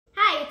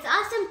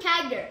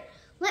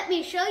let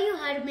me show you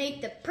how to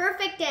make the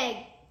perfect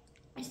egg.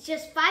 It's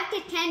just 5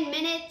 to 10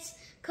 minutes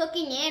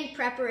cooking and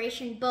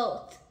preparation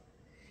both.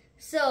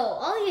 So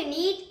all you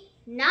need,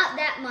 not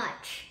that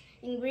much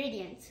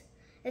ingredients.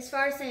 As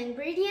far as the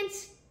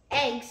ingredients,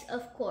 eggs,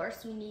 of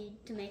course, we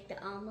need to make the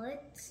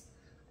omelet,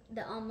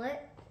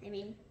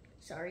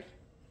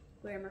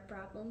 grammar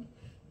problem.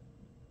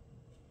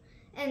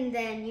 And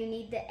then you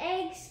need the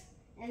eggs,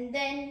 and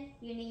then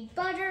you need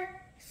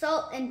butter,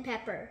 salt, and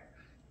pepper.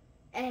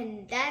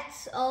 And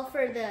that's all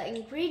for the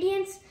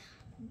ingredients.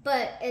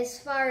 But as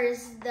far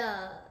as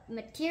the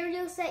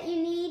materials that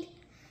you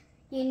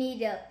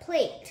need a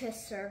plate to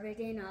serve it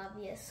in,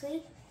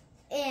 obviously,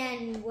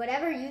 and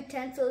whatever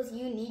utensils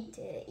you need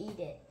to eat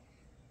it.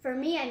 For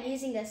me, I'm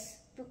using a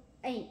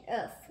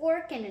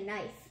fork and a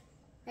knife.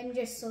 I'm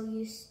just so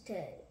used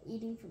to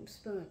eating from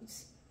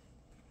spoons.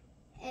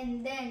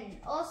 And then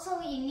also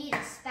you need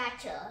a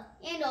spatula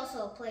and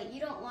also a plate. You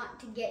don't want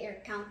to get your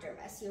counter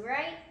messy,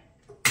 right?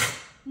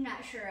 I'm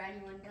not sure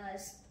anyone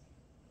does.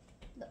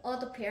 All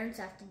the parents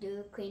have to do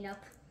the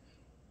cleanup.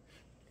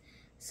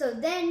 So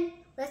then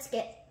let's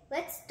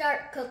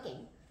start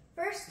cooking.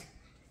 First,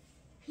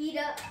 heat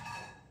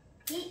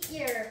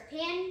your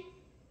pan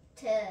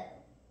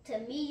to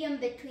medium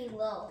between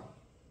low.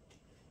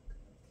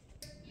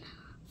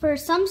 For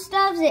some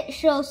stoves it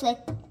shows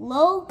like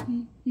low,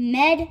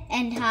 med,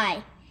 and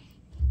high.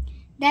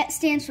 That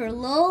stands for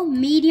low,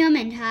 medium,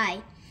 and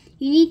high.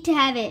 You need to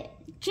have it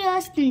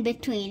just in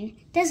between.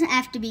 Doesn't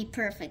have to be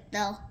perfect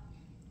though.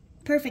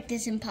 Perfect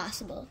is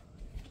impossible.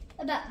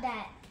 About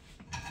that.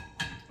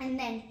 And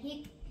then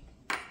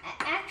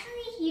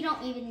actually you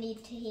don't even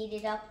need to heat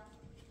it up.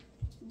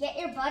 Get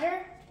your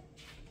butter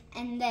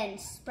and then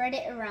spread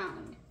it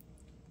around.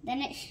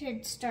 Then it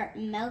should start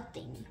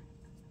melting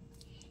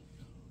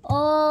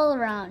all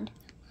around.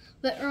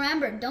 But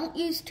remember, don't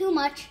use too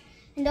much.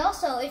 And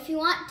also, if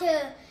you're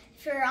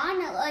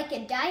on like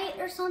a diet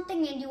or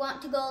something and you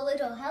want to go a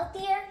little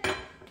healthier,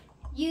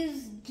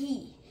 use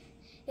ghee.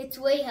 It's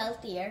way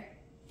healthier.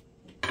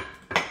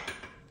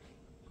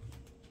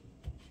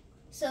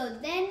 So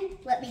then,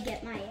 let me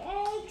get my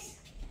eggs.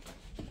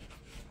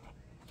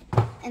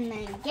 And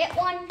then get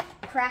one,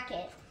 crack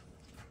it.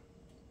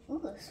 Ooh,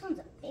 this one's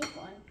a big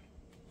one.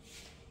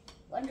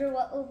 Wonder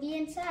what will be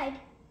inside.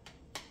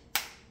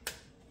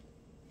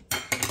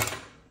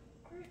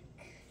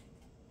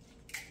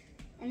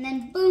 And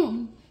then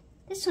boom,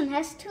 this one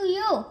has 2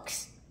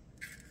 yolks.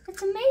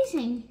 That's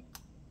amazing.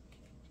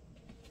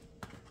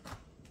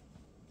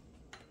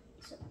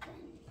 So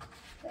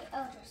then,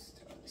 I'll just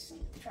throw this in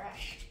the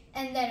trash.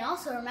 And then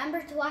also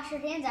remember to wash your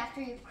hands after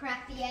you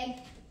crack the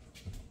egg.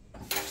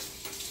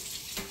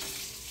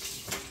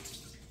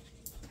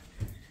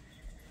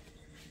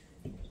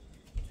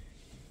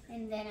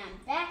 And then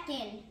I'm back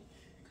in.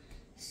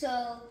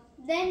 So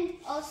then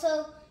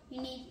also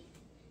you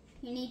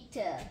need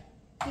to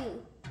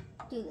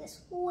do this.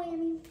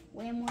 Wham,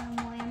 wham, wham,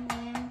 wham,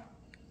 wham.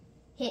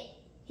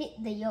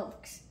 Hit the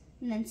yolks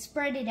and then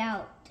spread it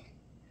out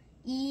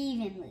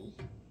evenly,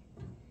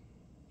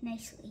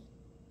 nicely.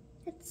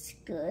 That's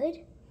good.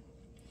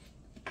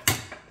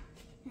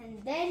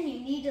 And then you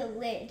need a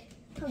lid.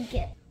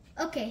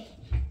 Okay.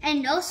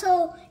 And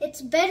also,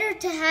 it's better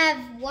to have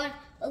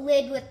a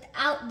lid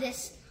without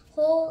this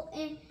hole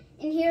in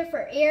here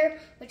for air,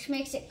 which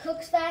makes it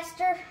cook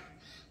faster.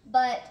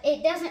 But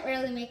it doesn't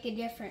really make a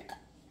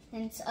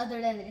difference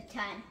other than the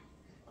time.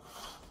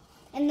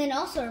 And then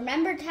also,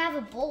 remember to have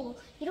a bowl.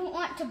 You don't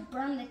want to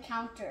burn the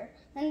counter.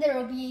 Then there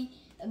will be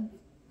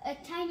a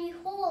tiny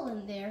hole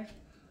in there.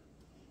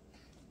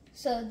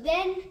 So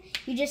then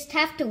you just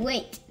have to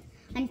wait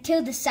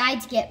until the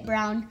sides get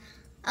brown.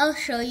 I'll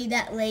show you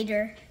that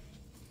later.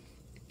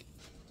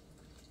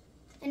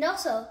 And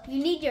also,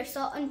 you need your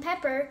salt and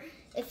pepper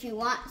if you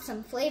want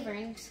some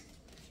flavorings.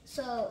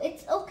 So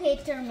it's okay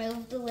to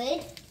remove the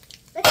lid.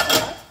 Let's see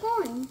how it's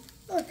going.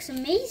 It looks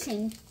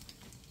amazing.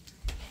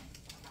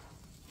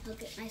 I'll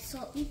get my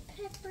salt and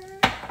pepper.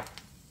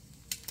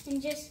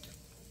 And just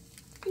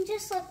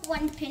like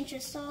 1 pinch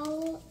of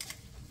salt.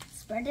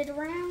 Spread it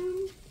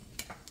around.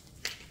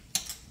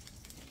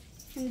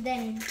 And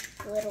then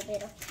a little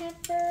bit of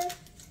pepper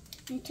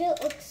until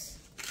it looks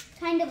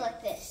kind of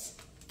like this.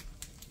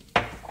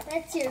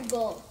 That's your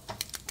goal.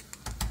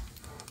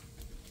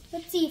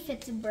 Let's see if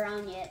it's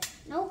brown yet.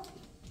 Nope.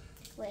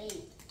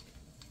 Wait.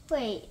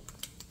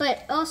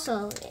 But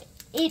also,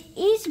 it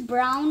is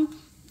brown,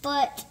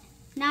 but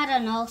not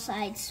on all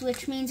sides,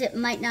 which means it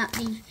might not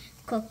be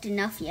cooked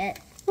enough yet.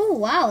 Oh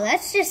wow,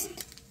 that's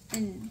just a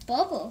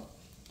bubble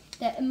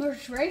that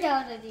emerged right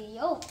out of the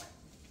yolk.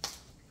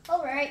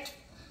 All right.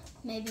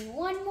 Maybe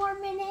 1 more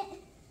minute.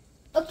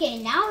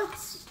 Okay, now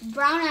it's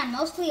brown on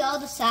mostly all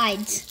the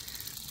sides.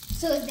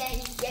 So then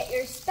you get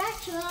your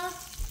spatula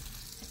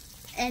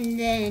and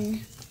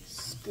then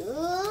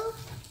scoop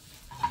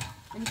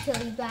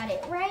until you got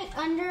it right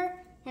under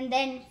and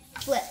then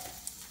flip.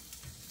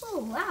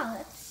 Oh wow,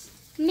 that's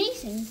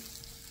amazing.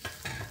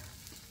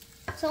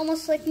 It's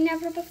almost like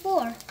never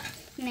before.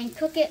 And then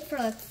cook it for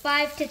like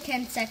 5 to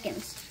 10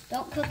 seconds.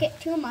 Don't cook it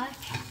too much.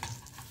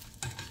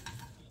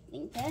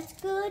 think that's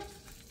good.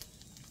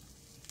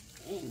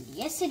 And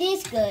yes, it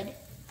is good.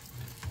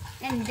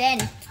 And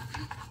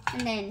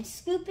then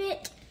scoop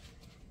it.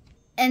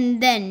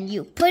 And then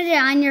you put it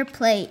on your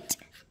plate.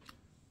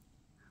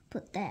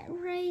 Put that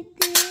right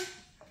there.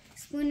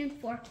 Spoon and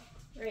fork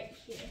right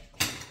here.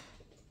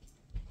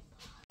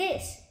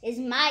 This is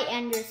my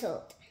end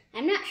result.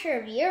 I'm not sure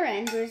of your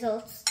end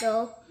results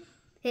though.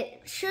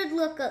 It should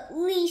look at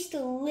least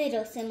a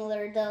little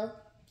similar though.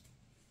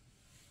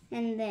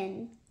 And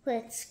then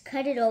let's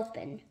cut it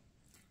open.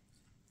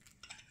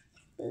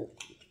 Boop.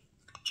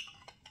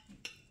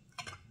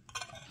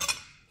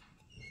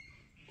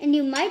 And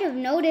you might have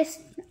noticed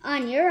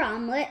on your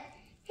omelet,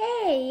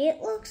 hey,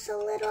 it looks a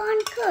little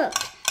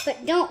uncooked.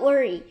 But don't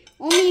worry,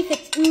 only if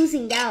it's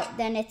oozing out,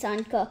 then it's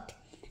uncooked.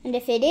 And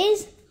if it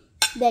is,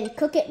 then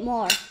cook it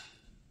more.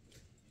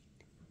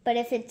 But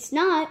if it's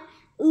not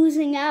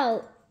oozing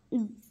out,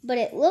 but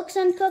it looks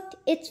uncooked,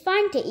 it's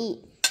fine to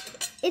eat.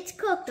 It's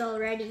cooked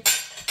already.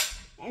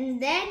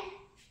 And then,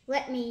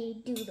 let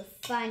me do the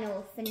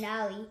final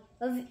finale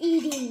of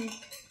eating.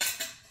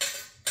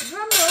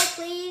 Drum roll,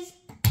 please.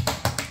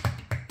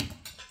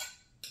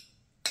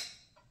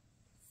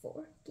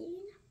 14.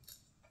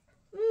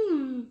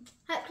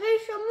 That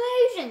tastes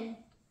amazing.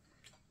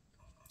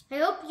 I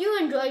hope you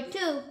enjoyed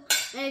too.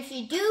 And if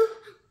you do,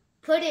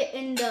 put it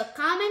in the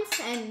comments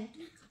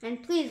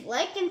and please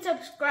like and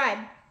subscribe.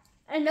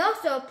 And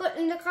also put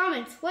in the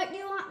comments, what do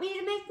you want me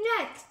to make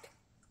next?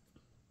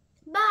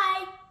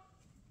 Bye.